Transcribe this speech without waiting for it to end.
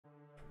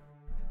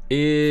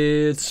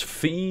It's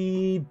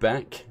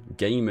Feedback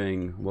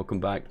Gaming. Welcome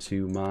back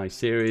to my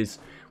series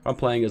where I'm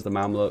playing as the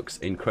Mamluks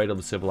in Cradle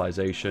of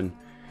Civilization,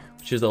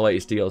 which is the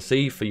latest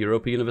DLC for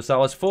Europa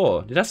Universalis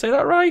 4. Did I say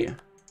that right?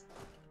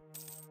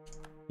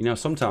 You know,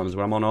 sometimes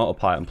when I'm on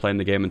autopilot and playing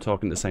the game and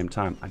talking at the same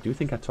time, I do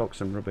think I talk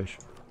some rubbish.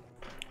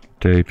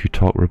 Dave, you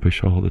talk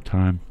rubbish all the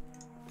time.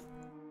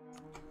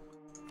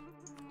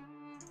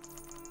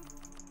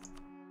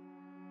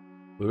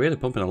 We're really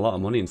pumping a lot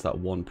of money into that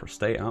one per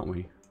state, aren't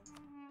we?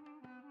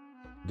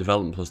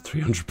 Development plus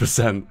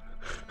 300%.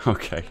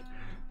 Okay.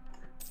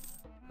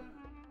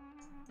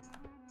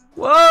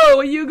 Whoa,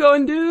 where you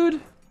going, dude?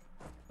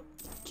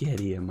 Get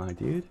here, my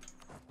dude.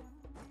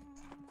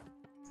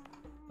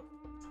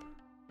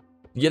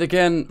 Yet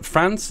again,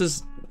 France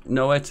is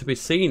nowhere to be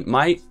seen.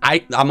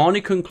 I'm only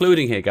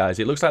concluding here, guys.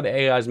 It looks like the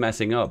AI is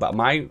messing up, but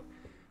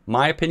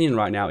my opinion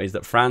right now is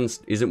that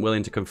France isn't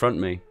willing to confront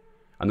me.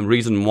 And the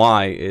reason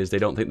why is they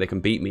don't think they can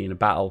beat me in a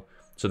battle.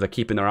 So they're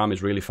keeping their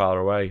armies really far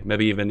away.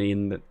 Maybe even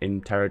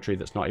in territory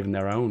that's not even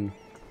their own.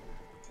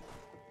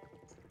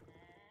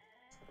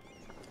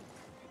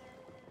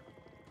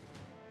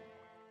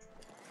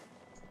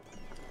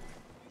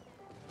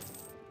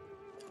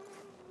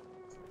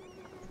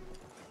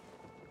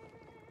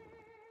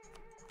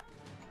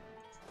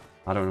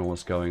 I don't know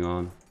what's going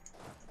on.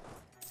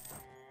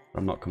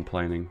 I'm not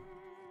complaining.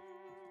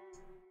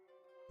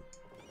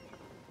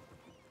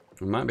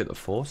 We might be at the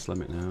force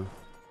limit now.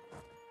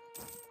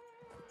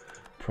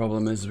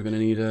 Problem is we're gonna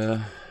need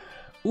a...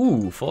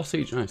 Ooh, 4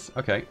 siege, nice.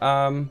 Okay,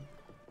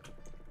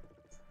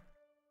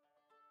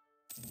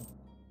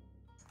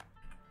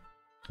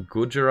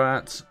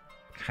 Gujarat,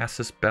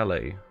 Casus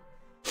Belli.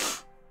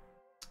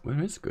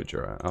 Where is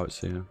Gujarat? Oh,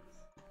 it's here.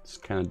 It's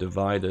kind of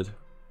divided.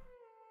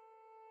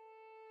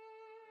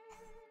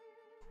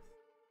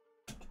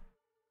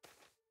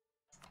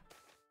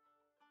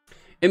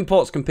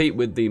 Imports compete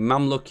with the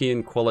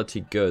Mamlukian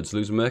quality goods.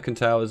 Lose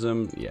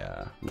mercantilism?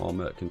 Yeah, more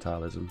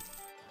mercantilism.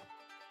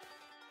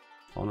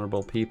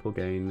 Honourable people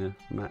gain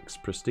max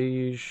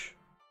prestige.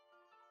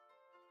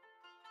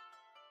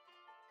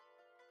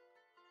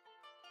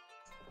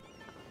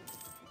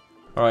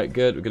 Alright,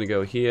 good. We're going to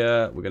go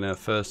here. We're going to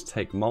first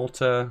take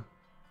Malta.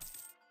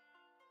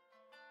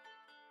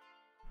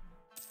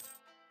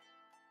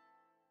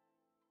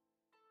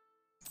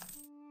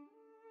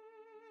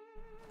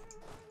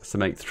 To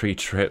make 3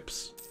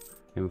 trips.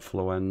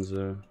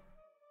 Influenza.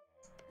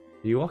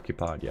 Are you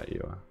occupied yet?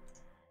 You are.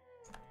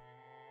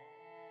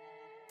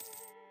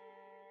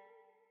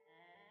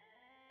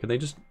 Can they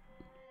just...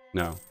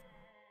 No.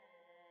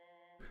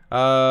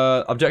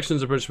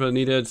 Objections of British are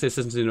needed.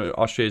 Citizens in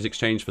Austria's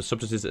exchange for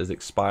subsidies has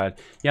expired.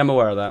 Yeah, I'm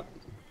aware of that.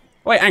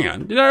 Wait, hang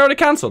on. Did I already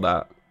cancel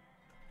that?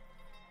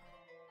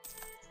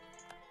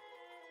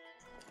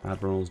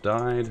 Admirals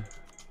died.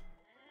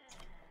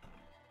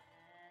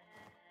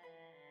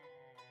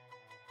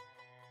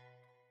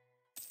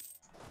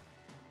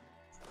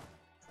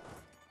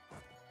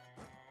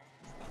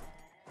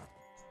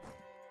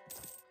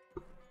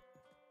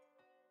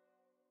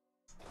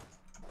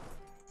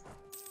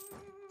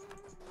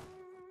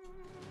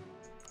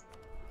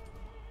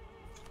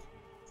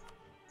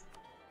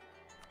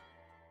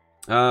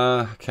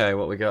 Okay,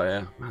 what we got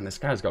here? Man, this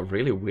guy's got a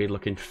really weird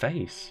looking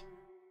face.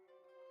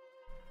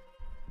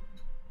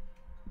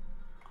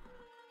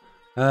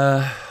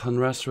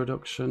 Unrest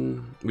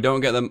reduction. We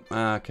don't get them.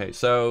 Okay,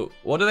 so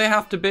what do they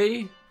have to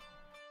be?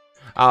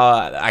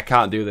 I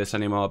can't do this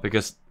anymore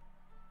because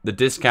the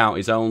discount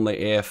is only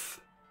if...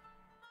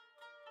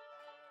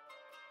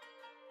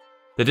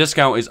 The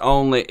discount is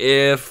only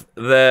if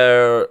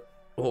they're...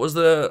 What was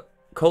the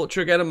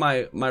culture again of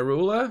my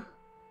ruler?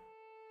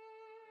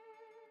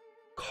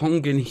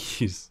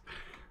 Congolese.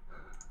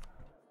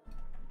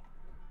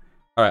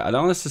 Alright, I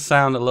don't want this to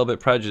sound a little bit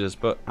prejudiced,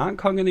 but aren't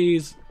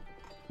Congolese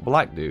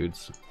black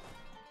dudes?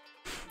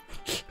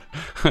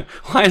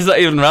 Why is that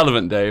even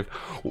relevant, Dave?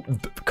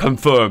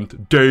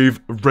 Confirmed.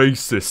 Dave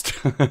racist.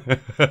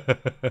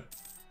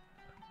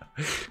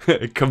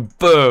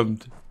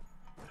 Confirmed.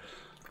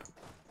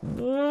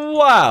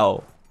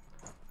 Wow.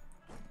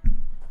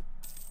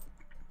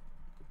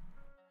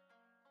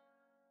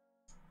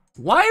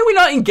 Why are we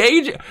not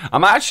engaging?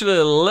 I'm actually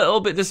a little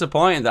bit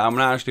disappointed that I'm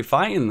not actually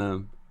fighting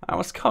them.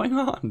 What's going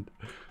on?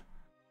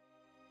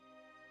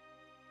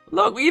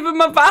 Look, even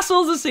my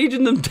vassals are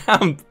sieging them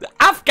down. The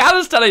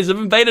Afghanistanis have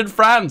invaded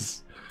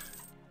France.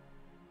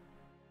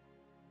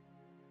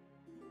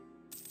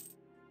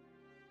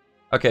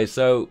 Okay,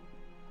 so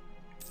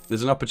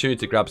there's an opportunity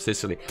to grab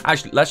Sicily.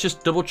 Actually, let's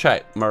just double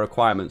check my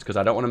requirements because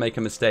I don't want to make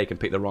a mistake and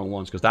pick the wrong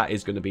ones because that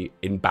is going to be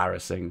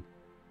embarrassing.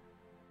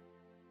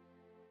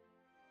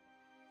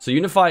 So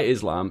Unify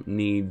Islam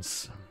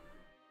needs...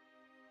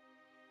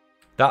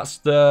 That's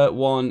the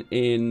one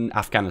in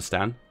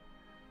Afghanistan.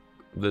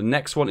 The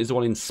next one is the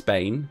one in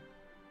Spain.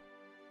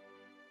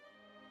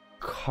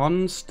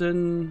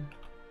 Constant...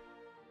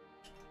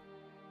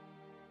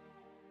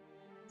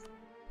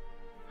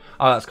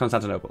 Oh, that's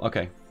Constantinople.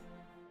 Okay.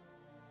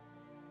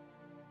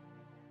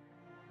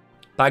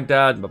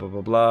 Baghdad, blah, blah,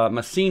 blah, blah.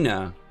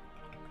 Messina.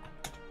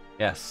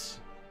 Yes.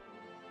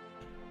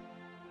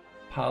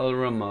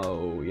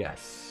 Palermo,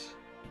 yes.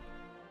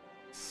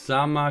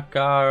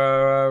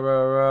 Samakara,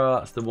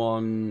 that's the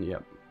one,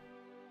 yep.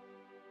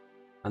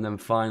 And then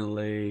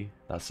finally,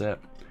 that's it.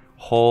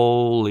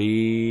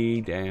 Holy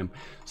damn.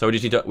 So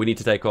we need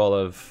to take all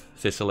of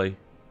Sicily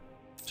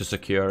to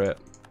secure it.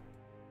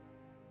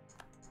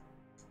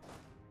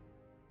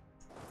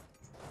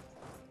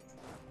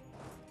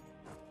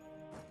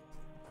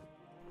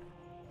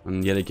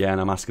 And yet again,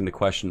 I'm asking the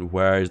question,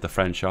 where is the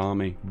French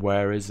army?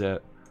 Where is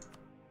it?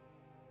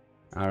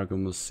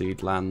 Aragon will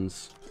cede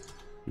lands.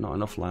 Not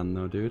enough land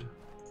though, dude.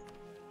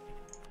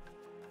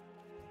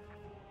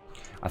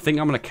 I think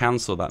I'm going to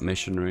cancel that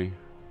missionary.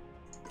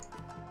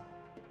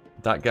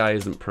 That guy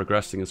isn't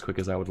progressing as quick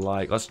as I would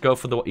like. Let's go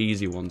for the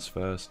easy ones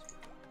first.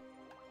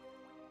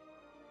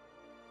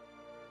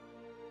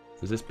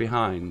 Is this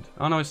behind?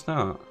 Oh no, it's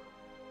not.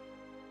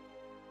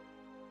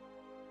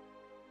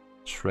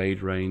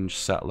 Trade range,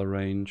 settler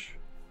range.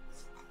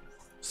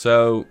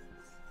 So,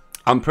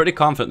 I'm pretty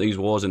confident these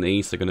wars in the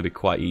east are going to be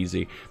quite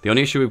easy. The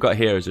only issue we've got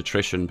here is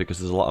attrition because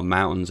there's a lot of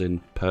mountains in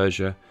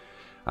Persia.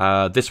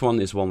 This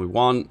one is one we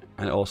want,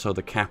 and also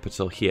the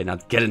capital here. Now,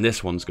 getting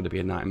this one's going to be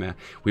a nightmare.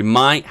 We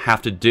might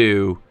have to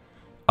do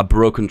a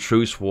broken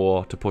truce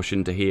war to push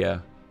into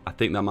here. I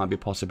think that might be a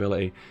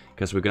possibility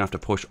because we're going to have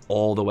to push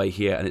all the way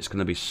here, and it's going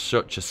to be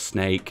such a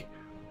snake.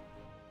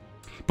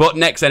 But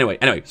next, anyway,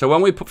 so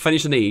when we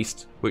finish in the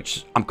east,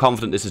 which I'm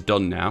confident this is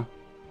done now,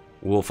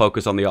 we'll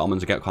focus on the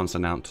Ottomans and get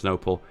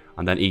Constantinople,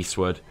 and then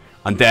eastward.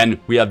 And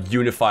then we have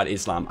unified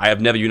Islam. I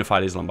have never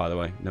unified Islam, by the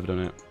way. Never done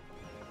it.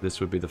 This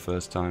would be the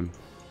first time.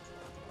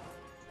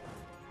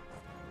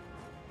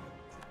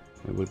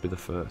 It would be the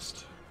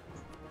first.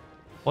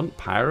 Want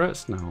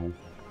pirates? No.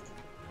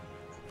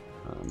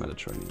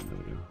 Mediterranean, there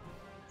we go.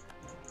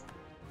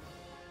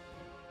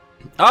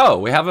 Oh,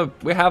 we have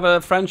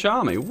a French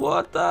army.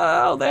 What the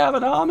hell? They have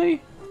an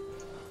army?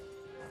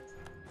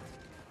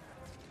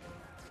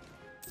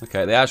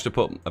 Okay, they actually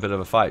put a bit of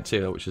a fight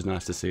too, which is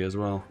nice to see as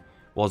well.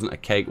 Wasn't a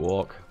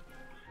cakewalk.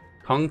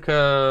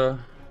 Conquer.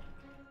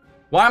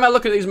 Why am I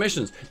looking at these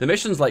missions? The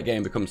missions late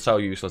game become so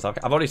useless. I've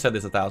already said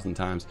this 1,000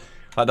 times.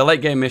 Like, the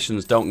late game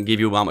missions don't give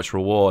you that much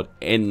reward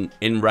in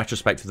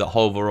retrospect to the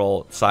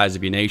overall size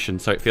of your nation,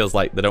 so it feels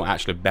like they don't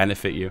actually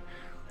benefit you.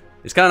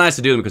 It's kind of nice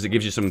to do them because it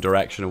gives you some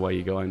direction of where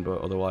you're going, but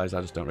otherwise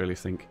I just don't really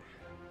think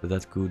that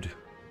that's good.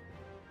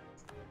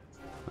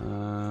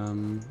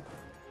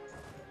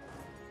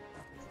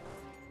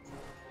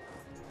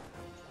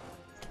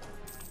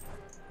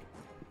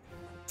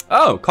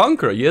 Oh,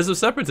 Conqueror, Years of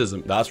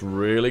Separatism. That's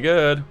really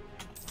good.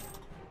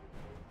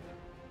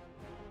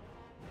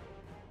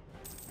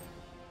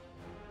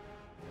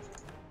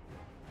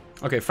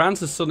 Okay, France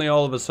has suddenly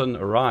all of a sudden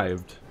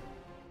arrived.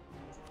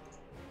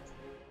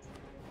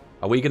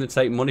 Are we going to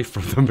take money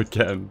from them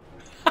again?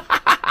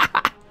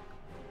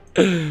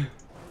 I'm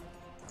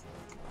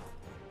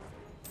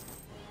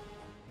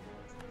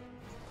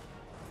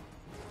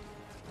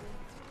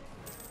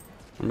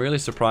really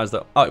surprised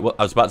that... Oh, well,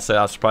 I was about to say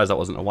I was surprised that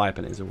wasn't a wipe,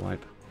 and it is a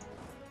wipe.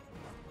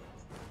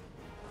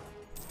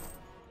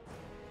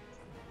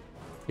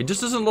 It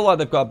just doesn't look like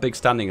they've got a big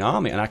standing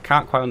army, and I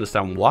can't quite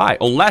understand why.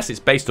 Unless it's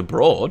based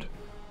abroad.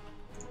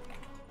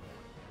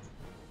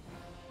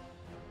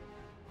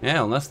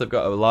 Yeah, unless they've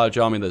got a large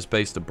army that's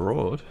based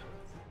abroad.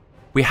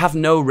 We have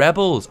no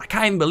rebels. I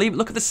can't even believe it.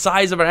 Look at the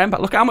size of our empire.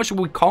 Look how much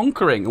we're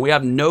conquering, and we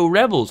have no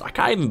rebels. I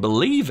can't even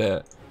believe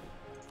it.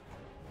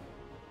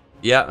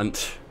 Yeah, and...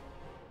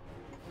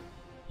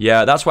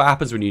 yeah, that's what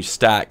happens when you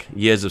stack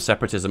Years of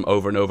Separatism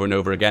over and over and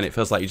over again. It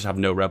feels like you just have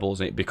no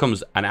rebels, and it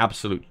becomes an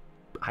absolute...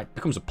 it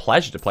becomes a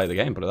pleasure to play the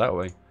game, put it that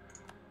way.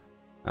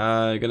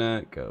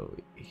 Gonna go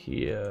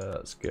here.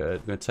 That's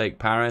good. Gonna take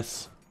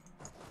Paris.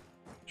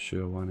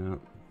 Sure, why not?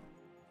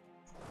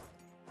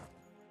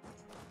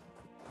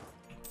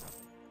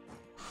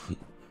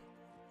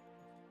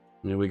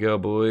 Here we go,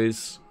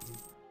 boys.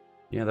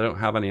 Yeah, they don't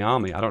have any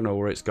army. I don't know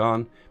where it's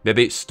gone.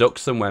 Maybe it's stuck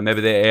somewhere.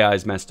 Maybe the AI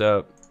is messed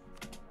up.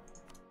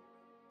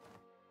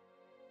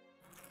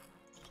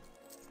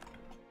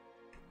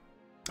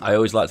 I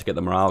always like to get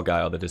the morale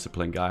guy or the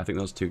discipline guy. I think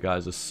those two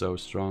guys are so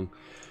strong.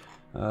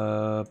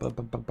 There we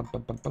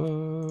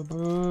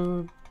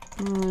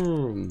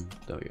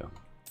go.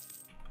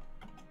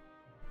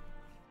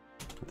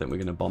 I think we're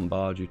going to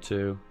bombard you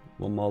too.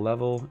 One more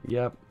level.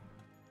 Yep.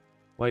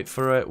 Wait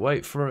for it.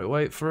 Wait for it.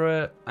 Wait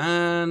for it.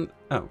 And...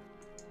 oh.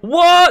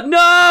 What?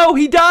 No!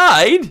 He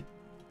died?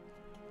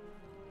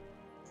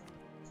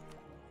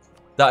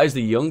 That is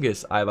the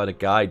youngest I've had a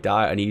guy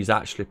die, and he's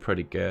actually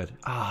pretty good.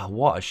 Ah,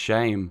 what a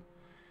shame.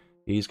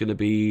 He's going to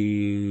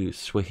be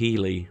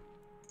Swahili.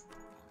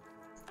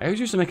 I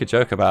always used to make a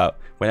joke about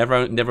when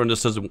everyone never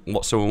understood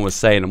what someone was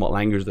saying and what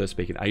language they were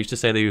speaking. I used to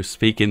say they were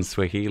speaking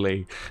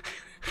Swahili.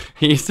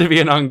 It used to be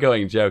an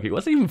ongoing joke. It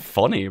wasn't even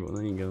funny, but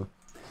there you go.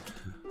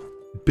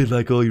 A bit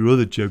like all your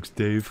other jokes,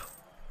 Dave.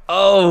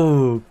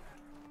 Oh,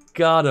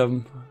 got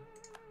him.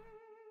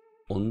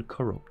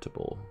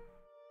 Uncorruptible.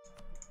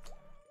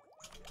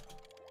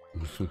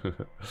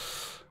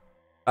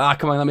 Ah,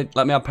 come on,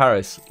 let me have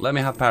Paris. Let me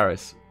have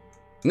Paris.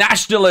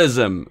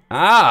 Nationalism!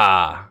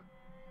 Ah!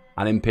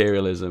 And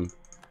imperialism.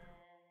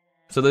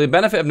 So the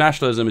benefit of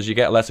nationalism is you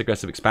get less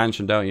aggressive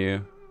expansion, don't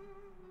you?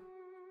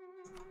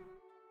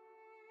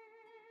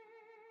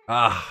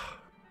 Ah.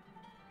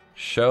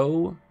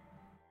 Show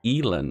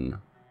Elon.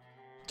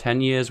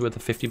 10 years worth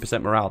of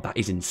 50% morale. That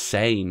is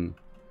insane.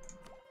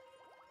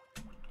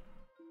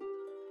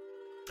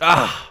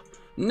 Ah.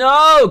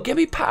 No! Give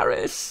me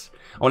Paris!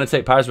 I want to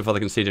take Paris before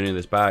they can siege any of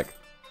this back.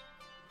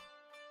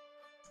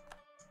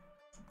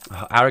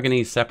 Oh,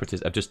 Aragonese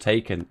separatists have just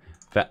taken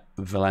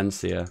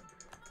Valencia.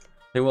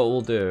 I think what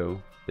we'll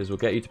do is we'll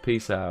get you to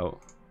peace out.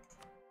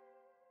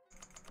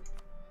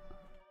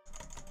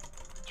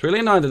 It's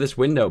really annoying that this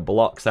window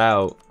blocks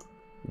out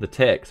the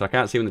tick, so I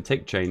can't see when the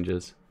tick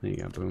changes. There you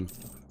go, boom.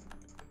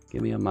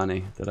 Give me your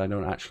money that I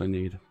don't actually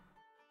need.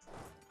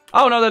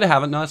 Oh, no, they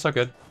haven't. No, that's not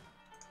good.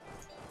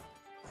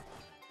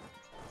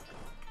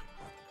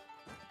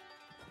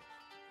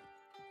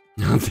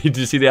 Did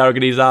you see the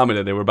Aragonese army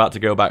that they were about to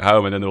go back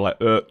home and then they were like,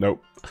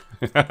 nope.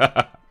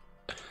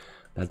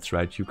 That's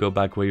right, you go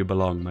back where you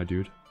belong, my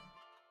dude.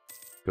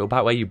 Go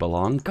back where you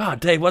belong? God,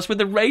 Dave, what's with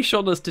the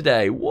racialness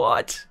today?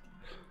 What?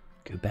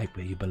 Go back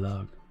where you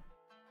belong.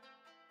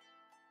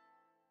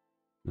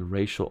 The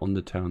racial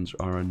undertones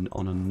are on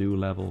a new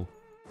level.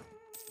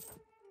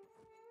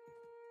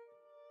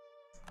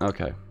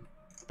 Okay.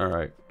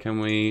 Alright, can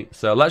we...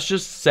 So let's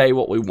just say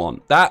what we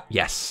want. That,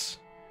 yes.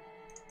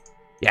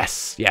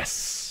 Yes,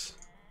 yes.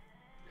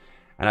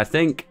 And I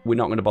think we're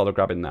not going to bother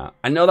grabbing that.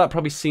 I know that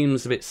probably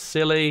seems a bit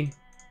silly.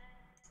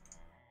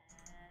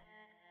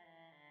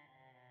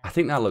 I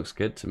think that looks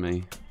good to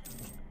me.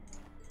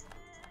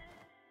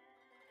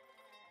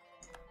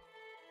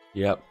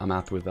 Yep, I'm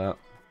happy with that.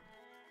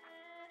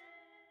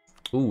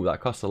 Ooh,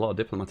 that costs a lot of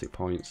diplomatic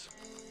points.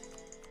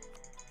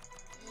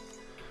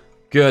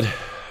 Good.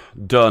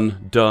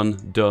 Done,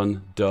 done,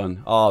 done,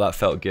 done. Oh, that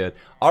felt good.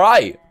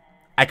 Alright.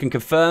 I can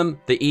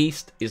confirm the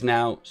East is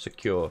now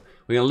secure.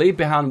 We're going to leave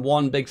behind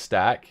one big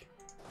stack.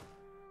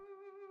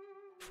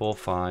 4,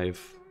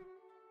 5,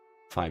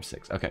 5,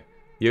 6. Okay.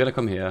 You're going to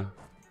come here.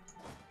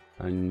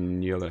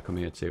 And you're going to come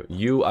here too.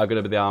 You are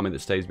going to be the army that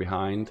stays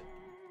behind.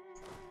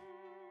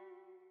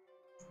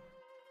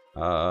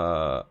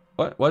 What?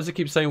 Why does it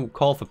keep saying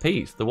call for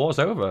peace? The war's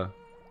over.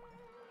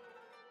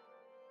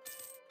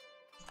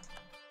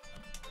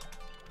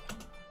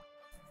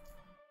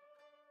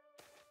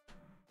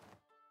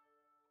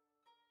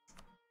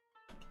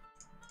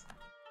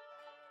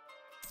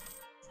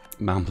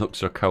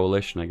 Mamluks are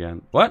coalition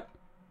again. What?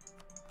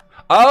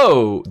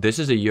 Oh, this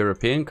is a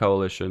European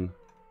coalition.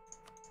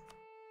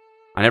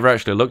 I never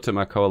actually looked at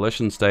my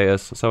coalition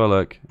status. Let's have a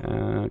look.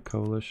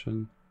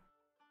 Coalition.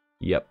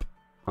 Yep.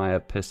 I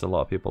have pissed a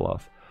lot of people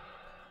off.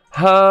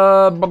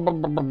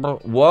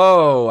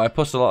 Whoa, I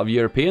pissed a lot of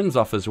Europeans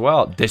off as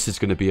well. This is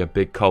going to be a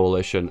big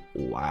coalition.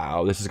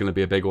 Wow, this is going to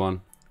be a big one.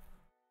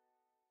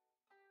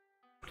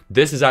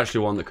 This is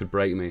actually one that could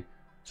break me.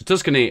 So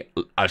Tuscany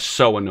are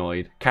so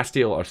annoyed.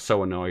 Castile are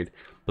so annoyed.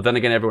 But then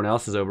again, everyone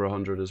else is over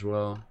 100 as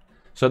well.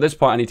 So at this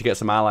point, I need to get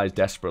some allies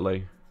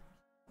desperately.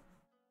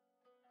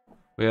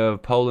 We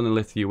have Poland and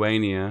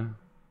Lithuania.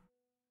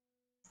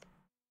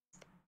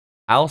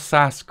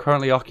 Alsace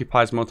currently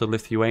occupies most of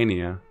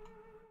Lithuania.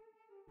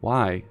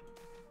 Why?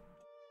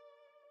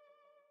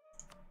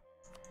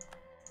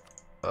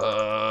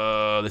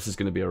 This is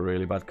going to be a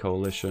really bad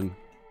coalition.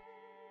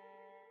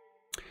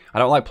 I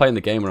don't like playing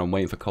the game where I'm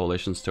waiting for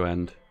coalitions to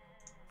end.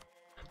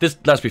 This,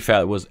 let's be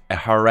fair, it was a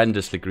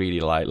horrendously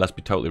greedy light. Let's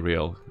be totally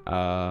real.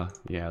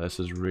 Yeah, this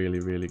is really,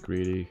 really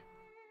greedy.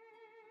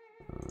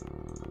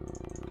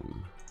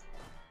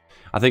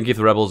 I think if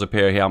the rebels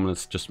appear here, I'm going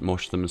to just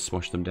mush them and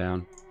smush them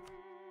down.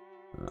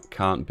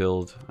 Can't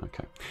build.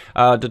 Okay.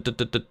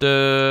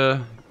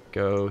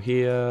 Go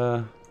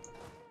here.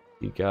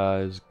 You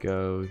guys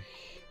go.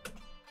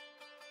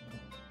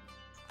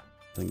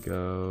 Then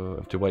go. I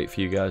have to wait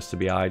for you guys to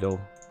be idle.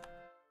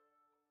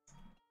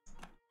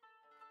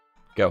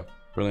 Go.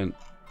 Brilliant.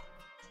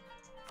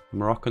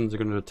 Moroccans are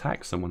going to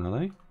attack someone, are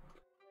they?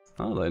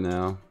 Are they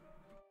now?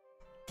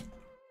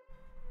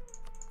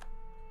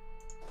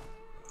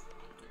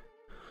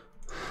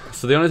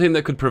 So the only thing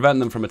that could prevent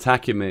them from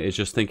attacking me is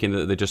just thinking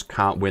that they just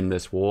can't win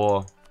this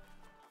war.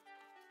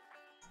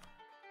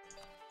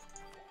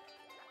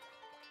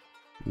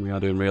 We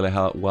are doing really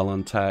well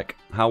on tech.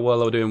 How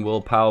well are we doing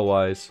world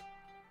power-wise?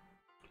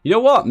 You know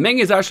what? Ming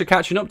is actually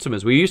catching up to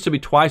us. We used to be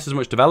twice as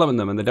much development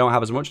than them, and they don't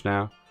have as much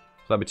now.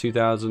 So that'd be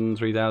 2,000,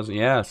 3,000.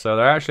 Yeah, so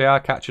they actually are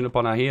catching up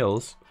on our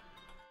heels.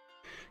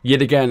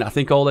 Yet again, I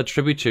think all their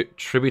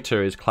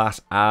tributaries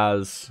class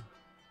as...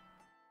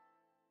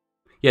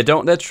 Yeah,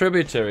 don't their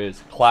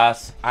tributaries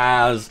class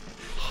as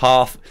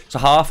half... So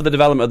half of the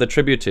development of the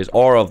tributaries,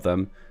 or of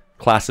them,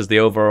 class as the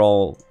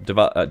overall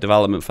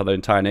development for the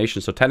entire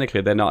nation. So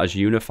technically, they're not as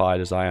unified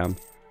as I am.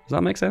 Does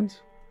that make sense?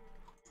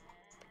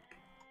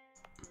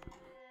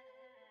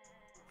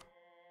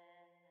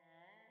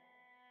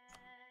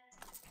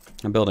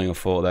 I'm building a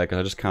fort there because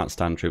I just can't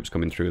stand troops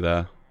coming through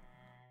there.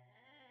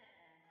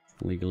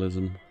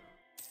 Legalism.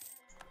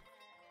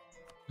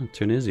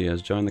 Tunisia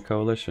has joined the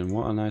coalition.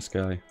 What a nice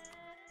guy.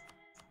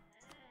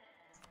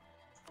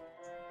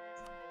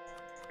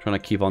 Trying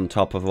to keep on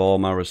top of all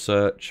my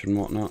research and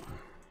whatnot.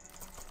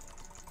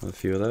 A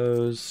few of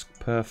those.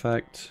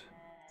 Perfect.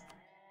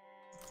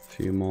 A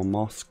few more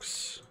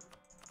mosques.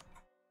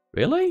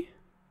 Really?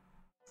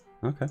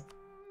 Okay.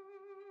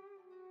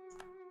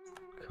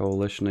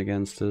 Coalition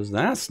against us.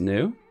 That's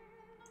new.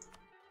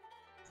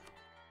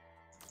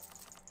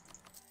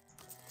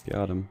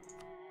 Got him.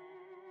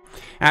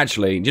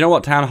 Actually, do you know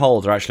what? Town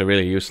halls are actually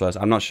really useless.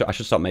 I'm not sure. I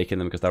should stop making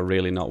them because they're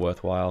really not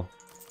worthwhile.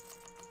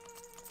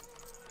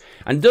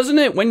 And doesn't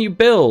it, when you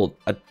build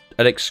an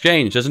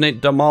exchange, doesn't it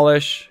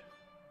demolish?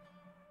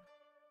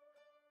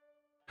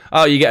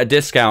 Oh, you get a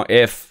discount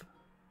if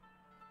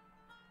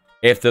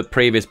the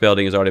previous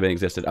building has already been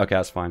existed. Okay,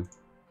 that's fine.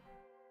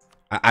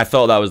 I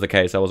thought that was the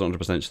case. I wasn't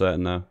 100%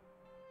 certain though.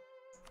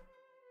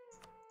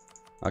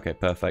 Okay,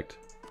 perfect.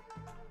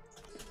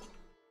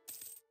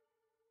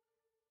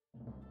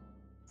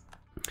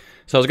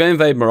 So I was going to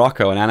invade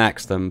Morocco and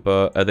annex them,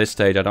 but at this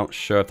stage I'm not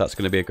sure if that's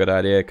going to be a good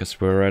idea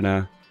because we're in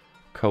a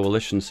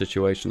coalition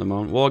situation at the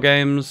moment. War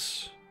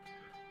games?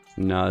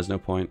 No, there's no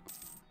point.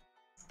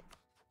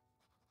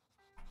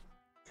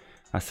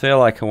 I feel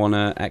like I want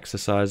to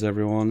exercise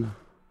everyone.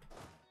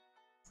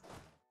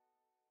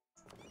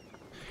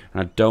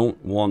 And I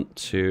don't want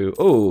to...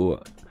 Oh!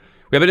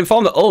 We have been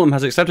informed that Ulm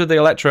has accepted the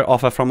electorate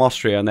offer from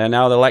Austria and they are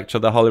now the elector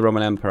of the Holy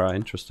Roman Emperor.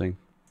 Interesting.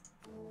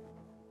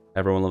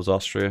 Everyone loves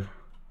Austria.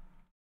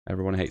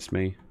 Everyone hates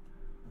me.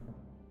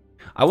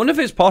 I wonder if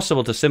it's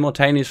possible to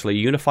simultaneously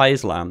unify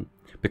Islam,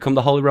 become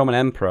the Holy Roman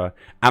Emperor,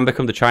 and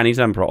become the Chinese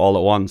Emperor all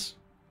at once.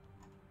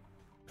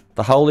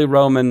 The Holy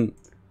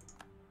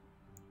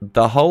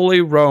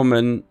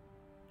Roman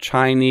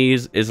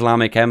Chinese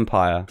Islamic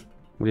Empire.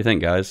 What do you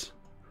think, guys?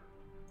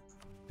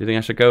 Do you think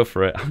I should go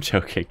for it? I'm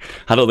joking.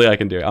 I don't think I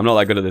can do it. I'm not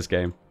that good at this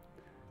game.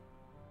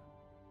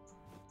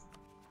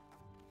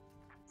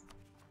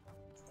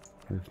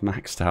 We've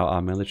maxed out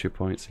our military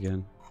points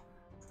again.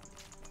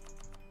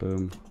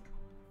 Boom.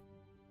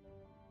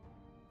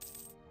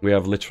 We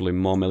have literally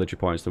more military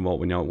points than what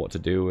we know what to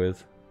do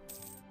with.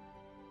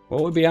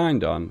 What are we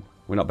behind on?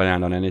 We're not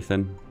behind on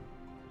anything.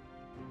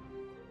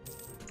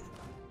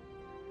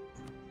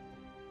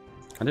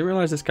 I didn't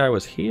realize this guy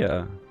was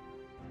here.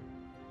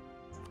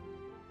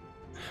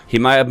 He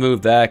might have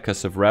moved there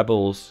because of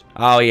rebels.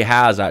 Oh, he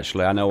has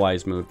actually. I know why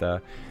he's moved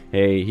there.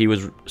 He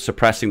was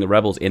suppressing the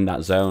rebels in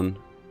that zone.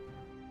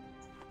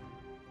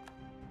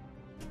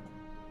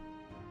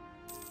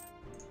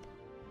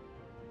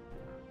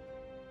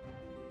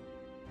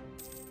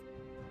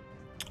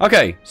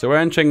 Okay, so we're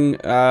entering,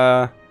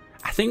 I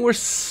think we're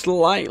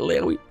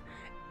slightly,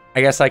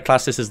 I guess I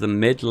class this as the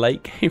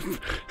mid-late game.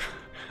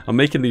 I'm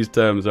making these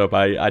terms up,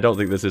 I don't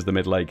think this is the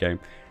mid-late game.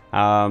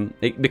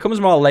 It becomes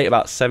more late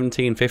about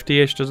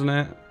 1750-ish, doesn't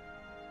it?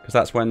 Because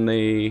that's when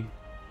it's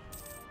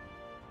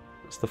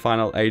the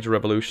final Age of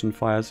Revolution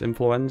fires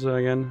influenza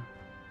again.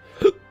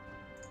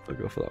 I'll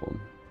go for that one.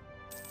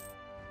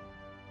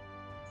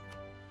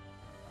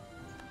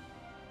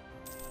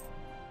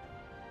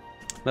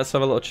 Let's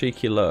have a little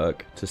cheeky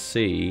look to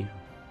see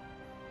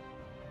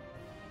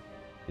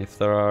if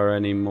there are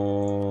any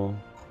more.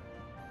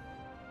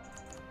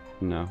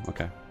 No,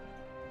 okay.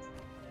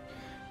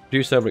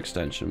 Reduce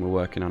overextension, we're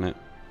working on it.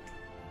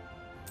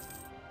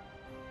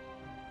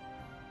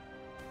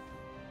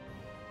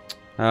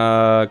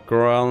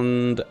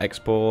 Ground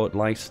export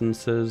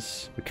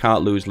licenses. We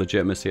can't lose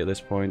legitimacy at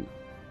this point.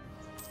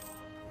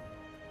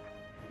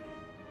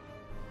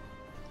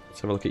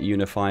 Let's have a look at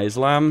Unify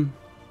Islam.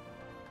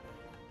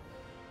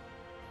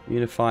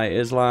 Unify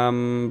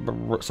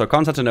Islam. So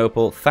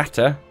Constantinople,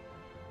 Theta.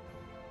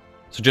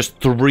 So just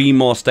 3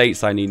 more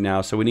states I need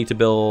now. So we need to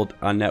build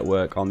a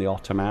network on the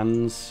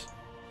Ottomans.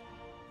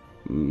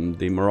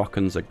 The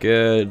Moroccans are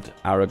good.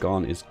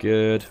 Aragon is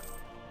good.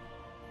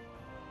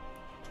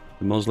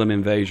 The Muslim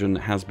invasion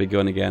has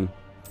begun again.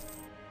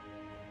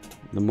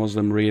 The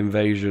Muslim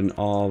re-invasion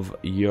of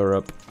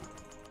Europe.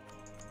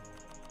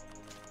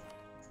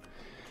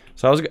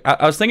 So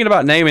I was thinking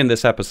about naming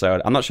this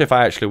episode. I'm not sure if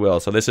I actually will.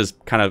 So this is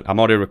kind of, I'm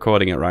already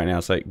recording it right now,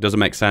 so it doesn't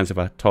make sense if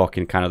I talk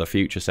in kind of the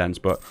future sense.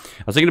 But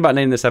I was thinking about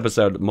naming this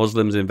episode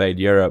Muslims Invade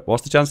Europe.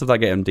 What's the chance of that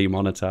getting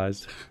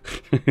demonetized?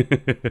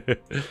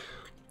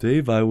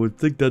 Dave, I would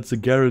think that's a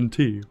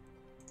guarantee.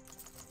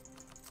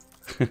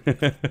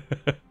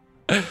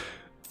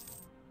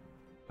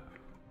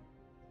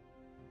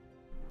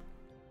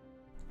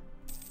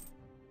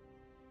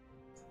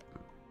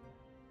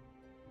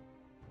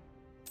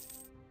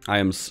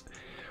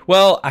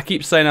 Well, I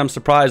keep saying I'm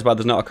surprised why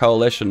there's not a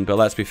coalition, but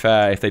let's be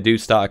fair, if they do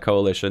start a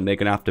coalition, they're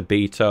going to have to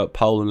beat up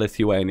Poland and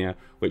Lithuania,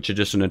 which are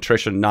just an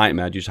attrition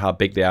nightmare due to how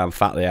big they are and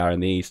fat they are in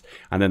the east,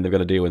 and then they've got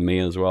to deal with me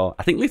as well.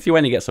 I think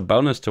Lithuania gets a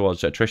bonus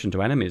towards attrition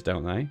to enemies,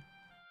 don't they?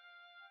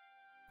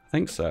 I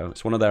think so.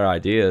 It's one of their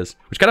ideas,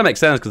 which kind of makes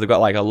sense because they've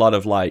got like a lot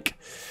of like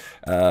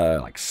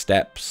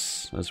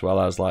steppes as well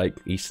as like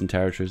eastern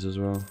territories as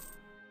well.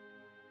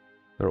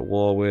 They're at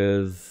war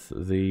with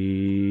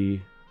the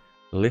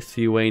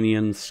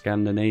Lithuanian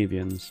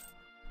Scandinavians.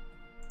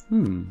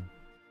 You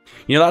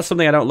know, that's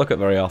something I don't look at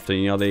very often.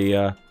 You know,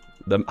 the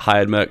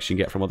hired mercs you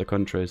get from other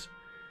countries.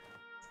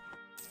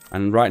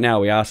 And right now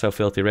we are so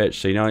filthy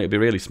rich, so you know, it'd be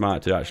really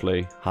smart to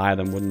actually hire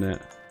them, wouldn't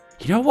it?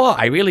 You know what?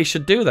 I really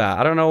should do that.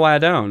 I don't know why I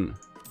don't.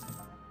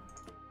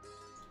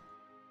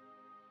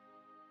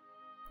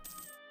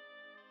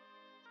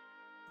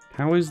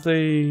 How is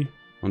the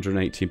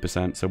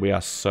 118%? So we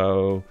are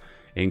so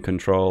in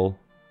control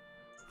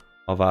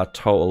of our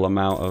total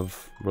amount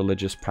of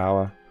religious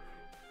power.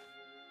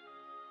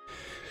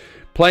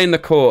 Playing the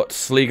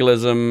courts,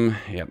 legalism,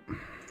 yep.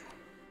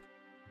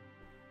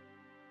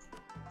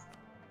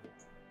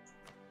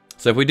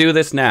 So if we do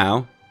this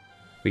now,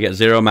 we get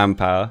 0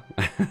 manpower.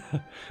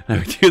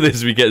 And if we do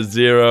this, we get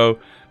 0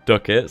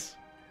 ducats.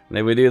 And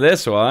if we do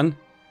this one,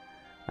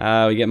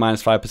 we get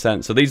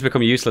 -5%. So these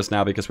become useless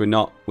now because we've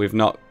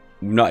not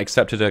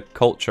accepted a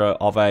culture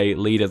of a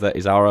leader that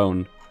is our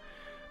own.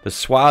 The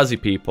Swazi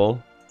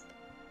people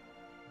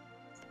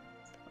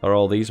are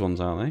all these ones,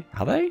 aren't they?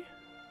 Are they?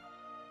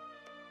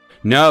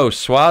 No,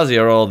 Swazi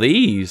are all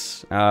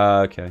these.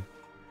 Okay.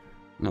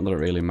 Not that it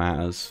really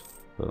matters,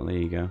 but there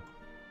you go.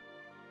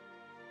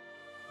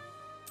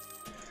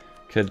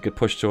 Could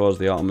push towards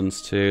the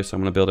Ottomans too, so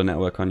I'm going to build a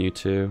network on you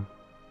too.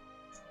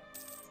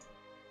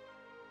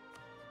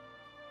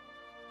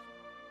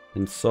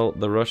 Insult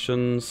the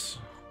Russians.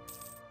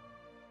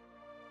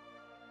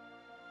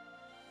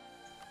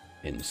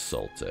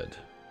 Insulted.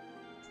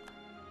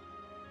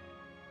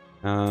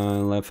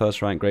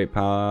 First rank, great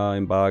power,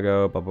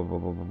 embargo, blah blah blah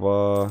blah blah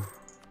blah.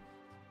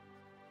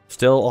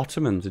 Still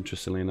Ottomans,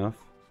 interestingly enough.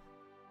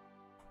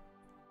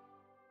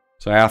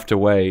 So I have to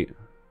wait.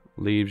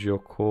 Leaves your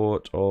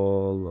court,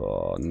 or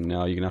oh,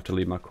 no, you're gonna have to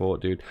leave my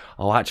court, dude.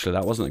 Oh, actually,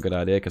 that wasn't a good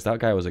idea because that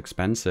guy was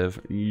expensive.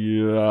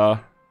 Yeah.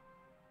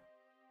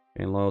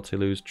 Gain loyalty,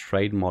 lose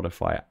trade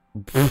modifier.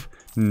 Pfft,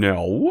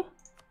 no.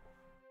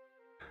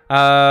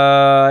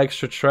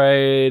 Extra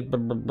trade.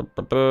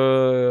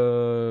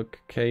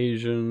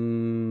 Caucasian.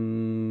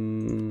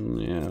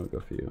 Yeah, I'll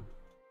go for you.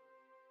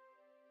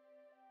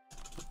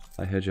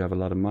 I heard you have a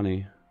lot of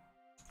money.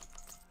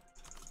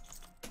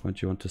 Why do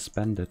you want to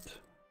spend it?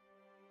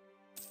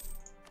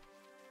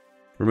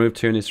 Remove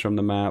Tunis from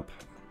the map.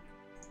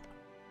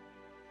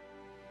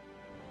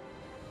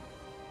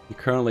 You're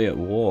currently at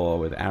war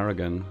with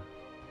Aragon.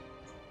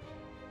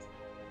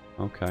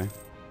 Okay.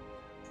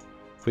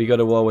 If we go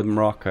to war with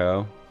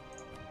Morocco,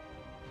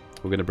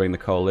 we're going to bring the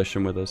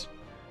coalition with us.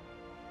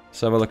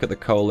 Let's have a look at the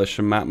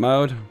coalition map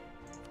mode.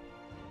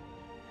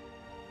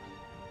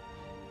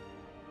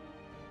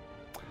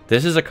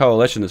 This is a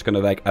coalition that's going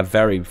to take a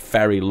very,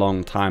 very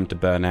long time to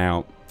burn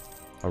out.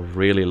 A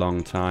really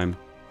long time.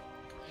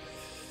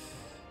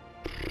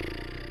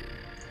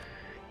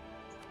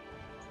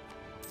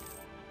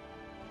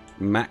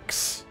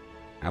 Max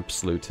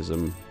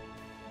absolutism.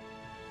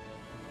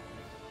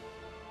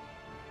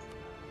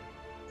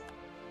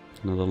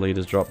 Another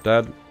leader's dropped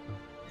dead.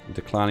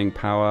 Declining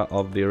power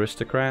of the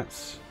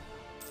aristocrats.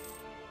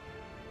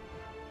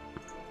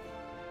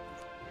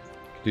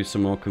 Could do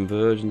some more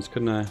conversions,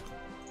 couldn't I?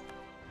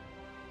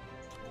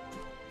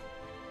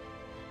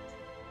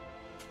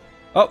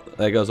 Oh,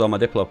 there goes all my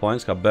Diplo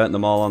points. I burnt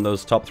them all on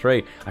those top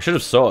 3. I should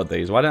have sorted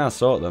these. Why didn't I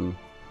sort them?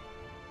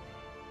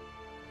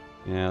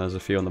 Yeah, there's a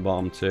few on the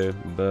bottom too.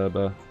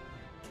 Berber.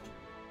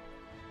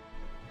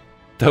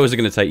 Those are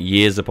going to take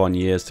years upon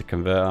years to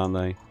convert, aren't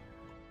they?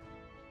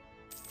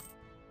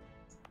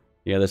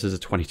 Yeah, this is a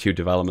 22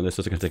 development. This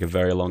is going to take a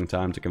very long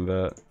time to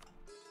convert.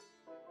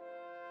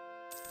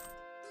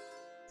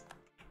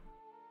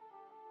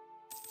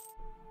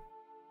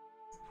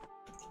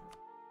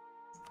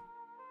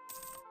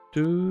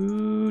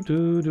 Do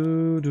do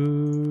do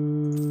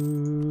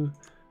do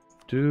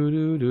do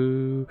do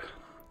do.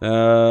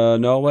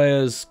 Norway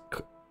has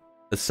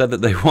said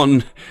that they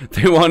want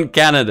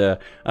Canada.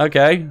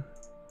 Okay.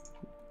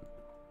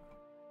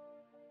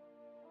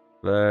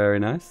 Very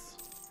nice.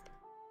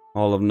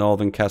 All of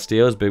northern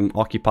Castile has been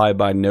occupied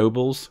by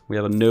nobles. We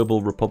have a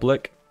noble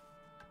republic.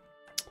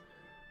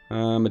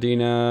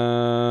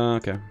 Medina.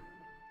 Okay.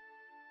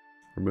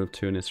 Remove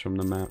Tunis from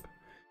the map.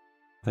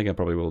 I think I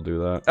probably will do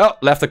that. Oh,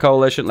 left the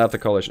coalition, left the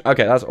coalition.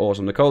 Okay, that's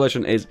awesome. The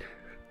coalition is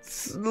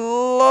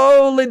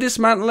slowly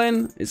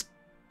dismantling. It's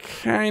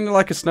kind of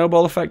like a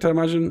snowball effect, I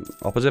imagine.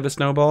 Opposite of a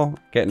snowball.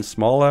 Getting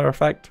smaller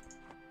effect.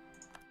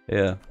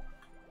 Yeah.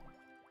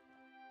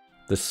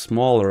 The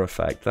smaller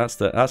effect.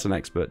 That's an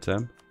expert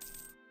term.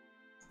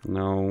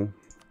 No.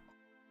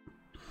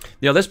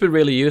 Yeah, this would be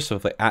really useful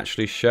if they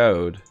actually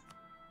showed.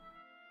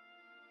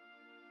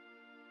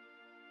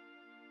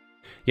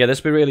 Yeah,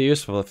 this would be really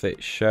useful if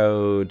it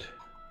showed.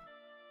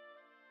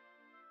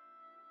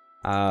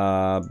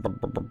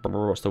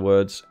 What's the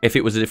words? If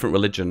it was a different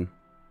religion,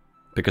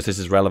 because this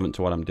is relevant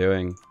to what I'm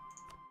doing.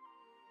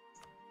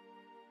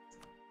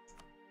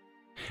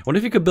 I wonder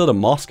if you could build a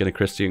mosque in a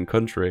Christian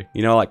country.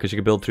 You know, like, because you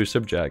could build through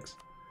subjects.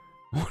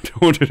 I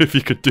wonder if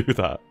you could do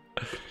that.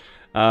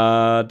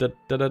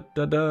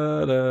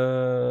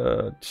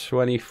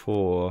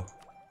 24.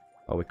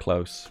 Oh, we're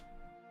close.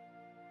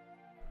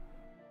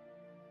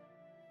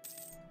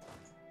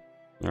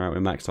 Alright, we're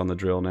maxed on the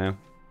drill now.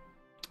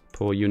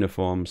 Poor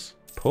uniforms.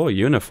 Poor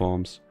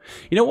uniforms.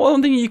 You know,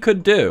 one thing you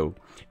could do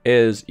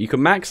is you could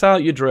max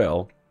out your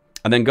drill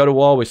and then go to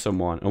war with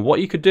someone. And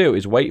what you could do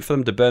is wait for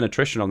them to burn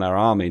attrition on their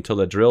army until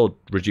their drill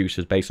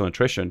reduces based on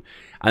attrition.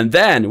 And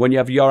then when you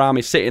have your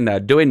army sitting there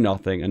doing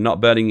nothing and not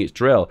burning its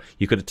drill,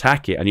 you could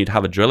attack it and you'd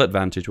have a drill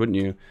advantage, wouldn't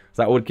you?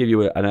 So that would give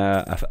you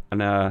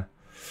an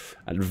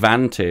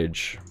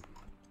advantage.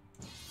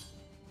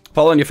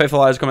 Following your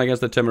faithful allies coming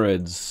against the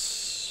Timurids.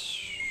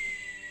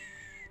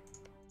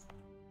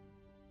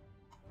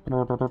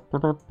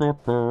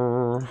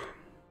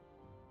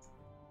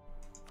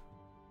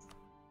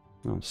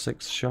 Oh,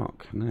 6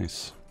 shock.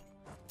 Nice.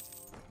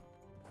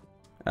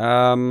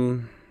 Oh,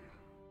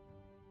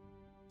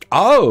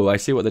 I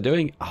see what they're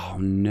doing. Oh,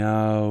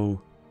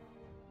 no.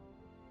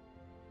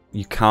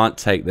 You can't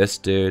take this,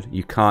 dude.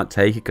 You can't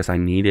take it because I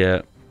need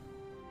it.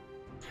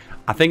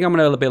 I think I'm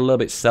going to be a little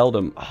bit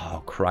seldom.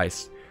 Oh,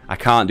 Christ. I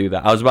can't do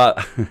that. I was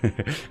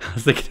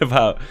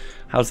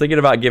thinking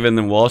about giving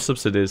them war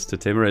subsidies to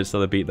Timurids so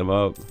they beat them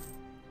up.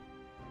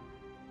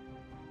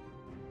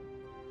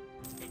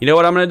 You know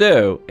what I'm going to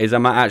do? Is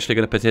I'm not actually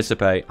going to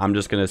participate. I'm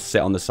just going to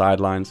sit on the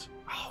sidelines.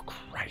 Oh,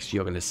 Christ.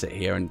 You're going to sit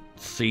here and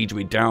siege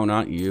me down,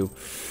 aren't you?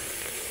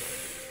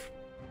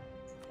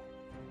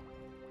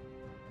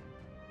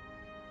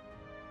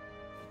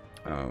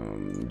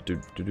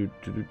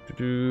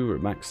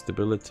 Max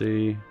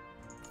stability.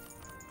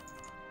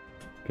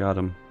 Got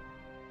him.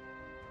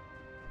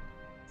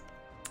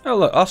 Oh,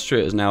 look.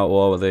 Austria is now at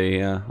war with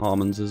the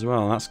Ottomans as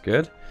well. That's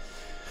good.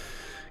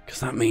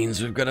 Because that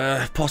means we've got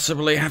to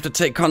possibly have to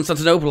take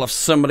Constantinople off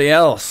somebody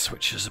else,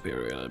 which is a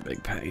really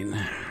big pain.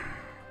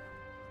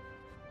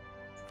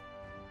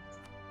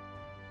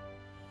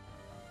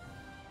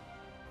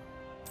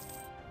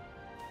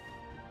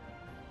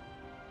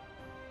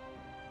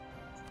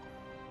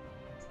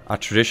 Our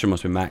tradition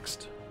must be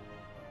maxed.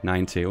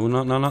 90. Oh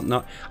no, no, no,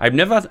 no. I've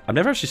never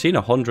actually seen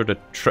 100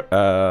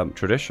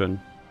 tradition.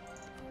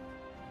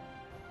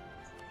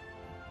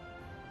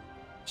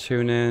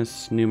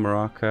 Tunis, New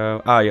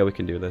Morocco. Ah, yeah, we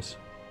can do this.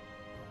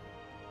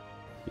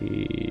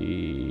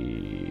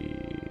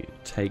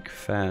 Take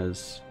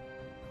Fez.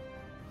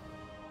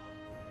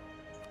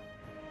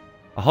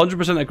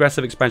 100%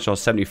 aggressive expansion or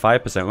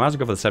 75%. We might as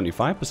well go for the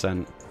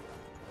 75%.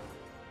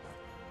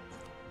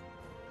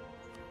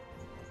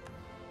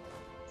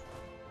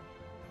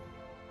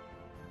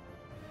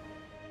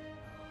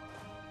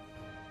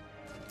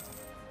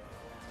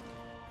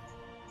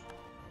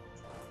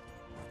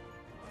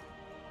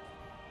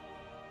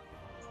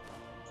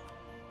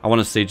 I want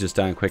to siege this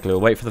down quickly.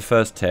 We'll wait for the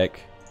first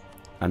tick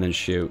and then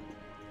shoot.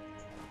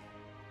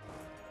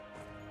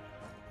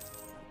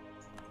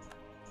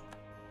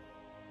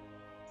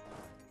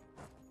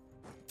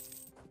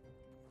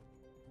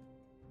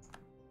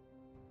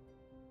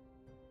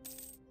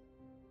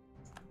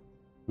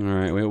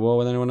 Alright, we at war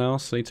with anyone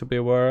else need to be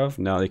aware of?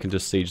 No, they can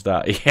just siege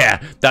that.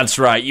 Yeah, that's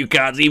right. You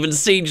can't even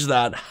siege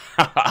that.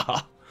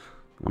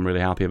 I'm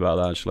really happy about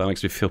that, actually. That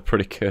makes me feel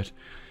pretty good.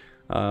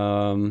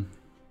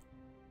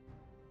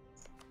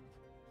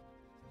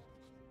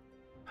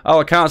 Oh,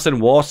 I can't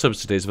send war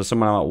subsidies for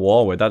someone I'm at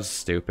war with. That's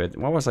stupid.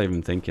 Why was I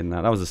even thinking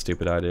that? That was a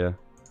stupid idea.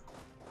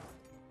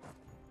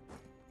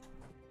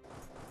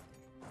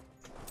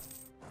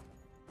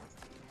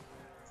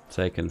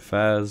 Taking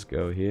Fez,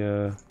 go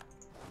here.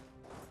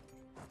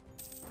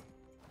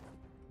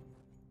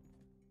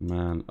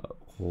 Man,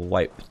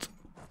 wiped.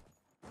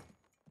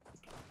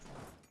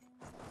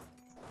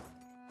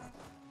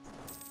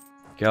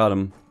 Got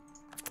him.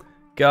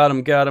 Got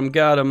him, got him,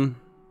 got him.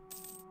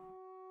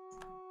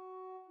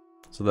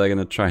 So they're going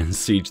to try and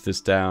siege this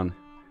down.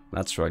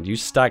 That's right. You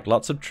stack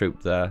lots of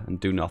troops there and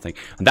do nothing.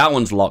 And that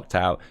one's locked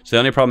out. So the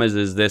only problem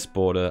is this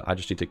border. I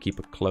just need to keep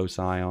a close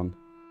eye on.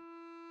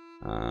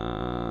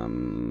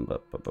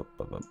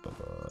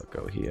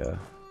 Go here.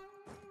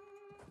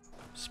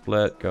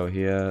 Split, go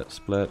here.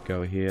 Split,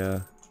 go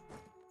here.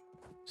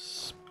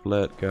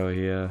 Split, go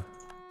here.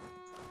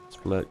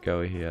 Split,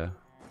 go here.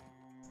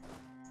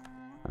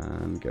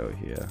 And go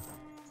here.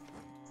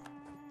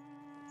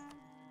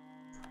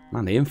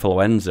 Man, the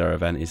influenza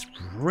event is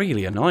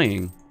really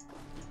annoying.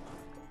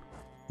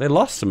 They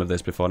lost some of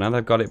this before, now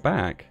they've got it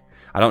back.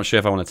 I'm not sure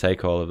if I want to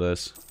take all of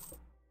this.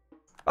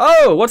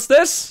 Oh, what's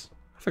this?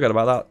 I forgot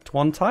about that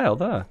one tile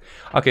there.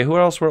 Okay, who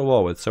else we're at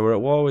war with? So we're at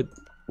war with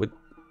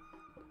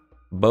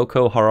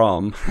Boko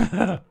Haram.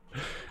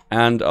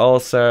 And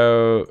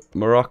also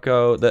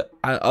Morocco that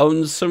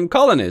owns some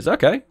colonies.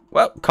 Okay,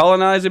 well,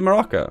 colonizing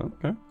Morocco.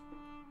 Okay.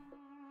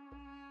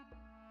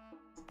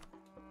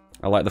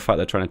 I like the fact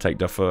they're trying to take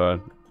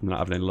Darfur. I'm not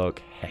having any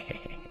luck.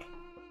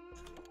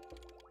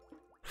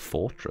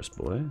 Fortress,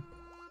 boy.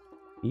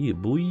 Yeah,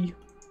 boy.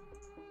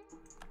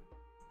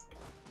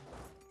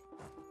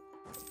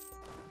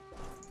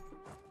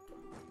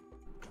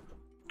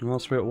 Who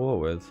else are we at war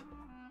with?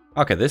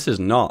 Okay, this is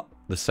not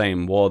the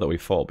same war that we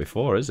fought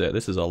before, is it?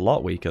 This is a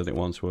lot weaker than it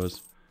once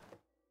was.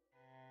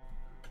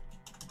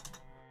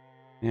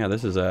 Yeah,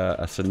 this is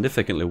a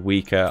significantly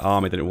weaker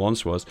army than it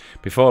once was.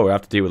 Before, we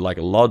had to deal with like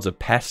lots of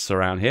pests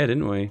around here,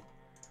 didn't we?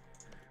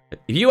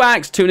 If you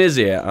annex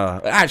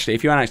Tunisia... actually,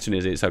 if you annex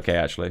Tunisia, it's okay,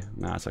 actually.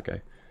 Nah, it's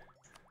okay.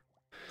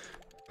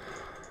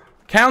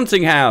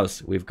 Counting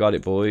house. We've got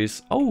it,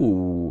 boys.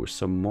 Oh,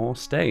 some more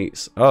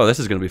states. Oh, this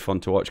is going to be fun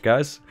to watch,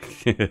 guys.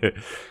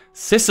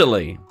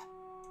 Sicily.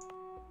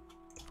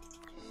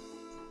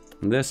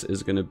 And this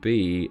is going to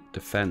be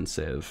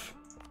defensive.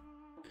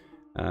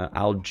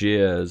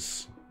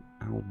 Algiers.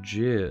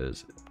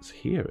 Algiers. It's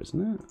here,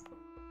 isn't it?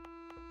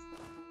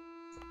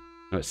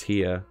 No, it's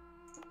here.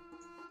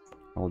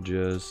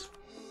 Algiers.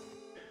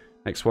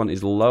 Next one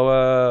is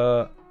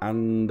lower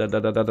and that's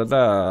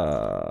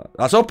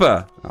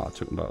upper. Oh, I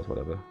took them both,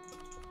 whatever.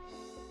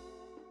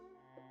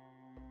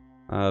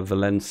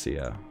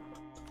 Valencia.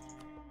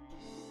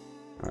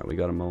 Alright, we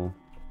got them all.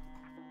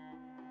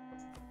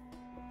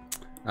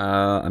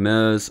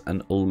 Amirs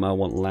and Ulma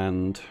want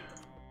land.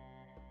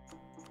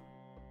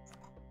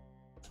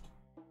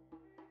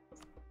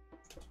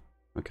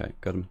 Okay,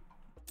 got them.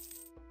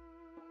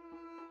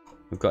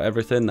 We've got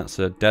everything. That's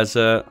a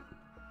desert.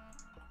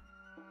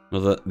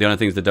 Well, the only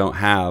things they don't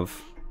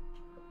have,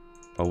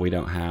 or we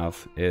don't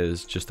have,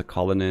 is just the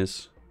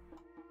colonies.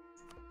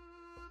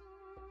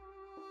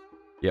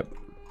 Yep.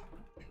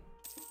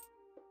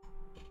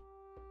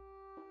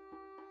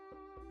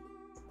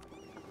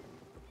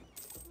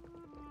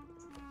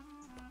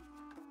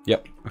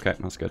 Yep, okay,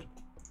 that's good.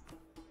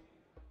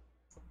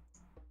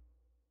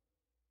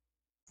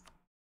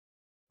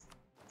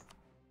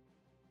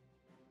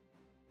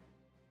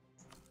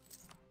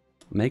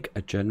 Make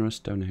a generous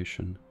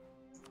donation.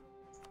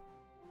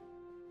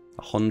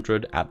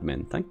 100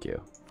 admin, thank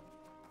you.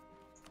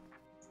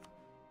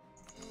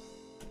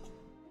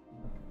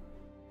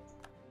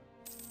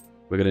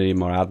 We're gonna need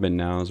more admin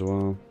now as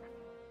well.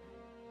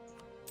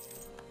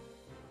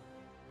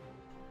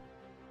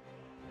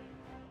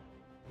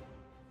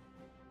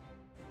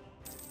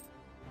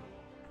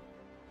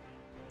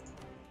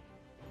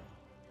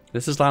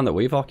 This is land that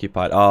we've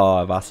occupied. Oh,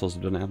 our vassals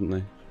have done it, haven't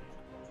they?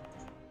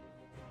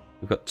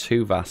 We've got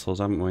 2 vassals,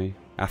 haven't we?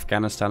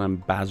 Afghanistan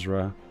and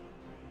Basra.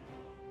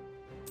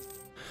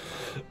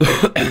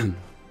 I'm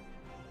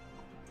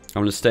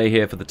going to stay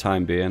here for the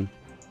time being.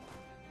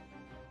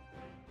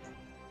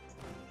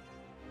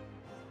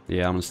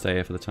 Yeah, I'm going to stay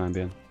here for the time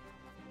being.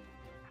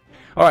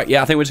 Alright,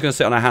 yeah, I think we're just going to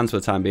sit on our hands for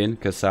the time being,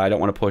 because I don't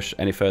want to push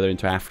any further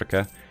into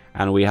Africa.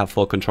 And we have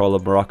full control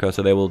of Morocco,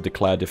 so they will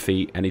declare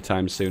defeat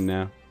anytime soon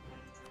now.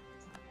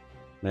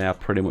 They are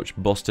pretty much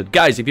busted.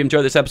 Guys, if you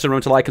enjoyed this episode,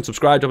 remember to like and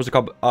subscribe. Drop us a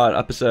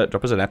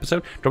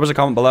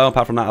comment below.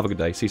 Apart from that, have a good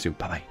day. See you soon.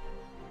 Bye-bye.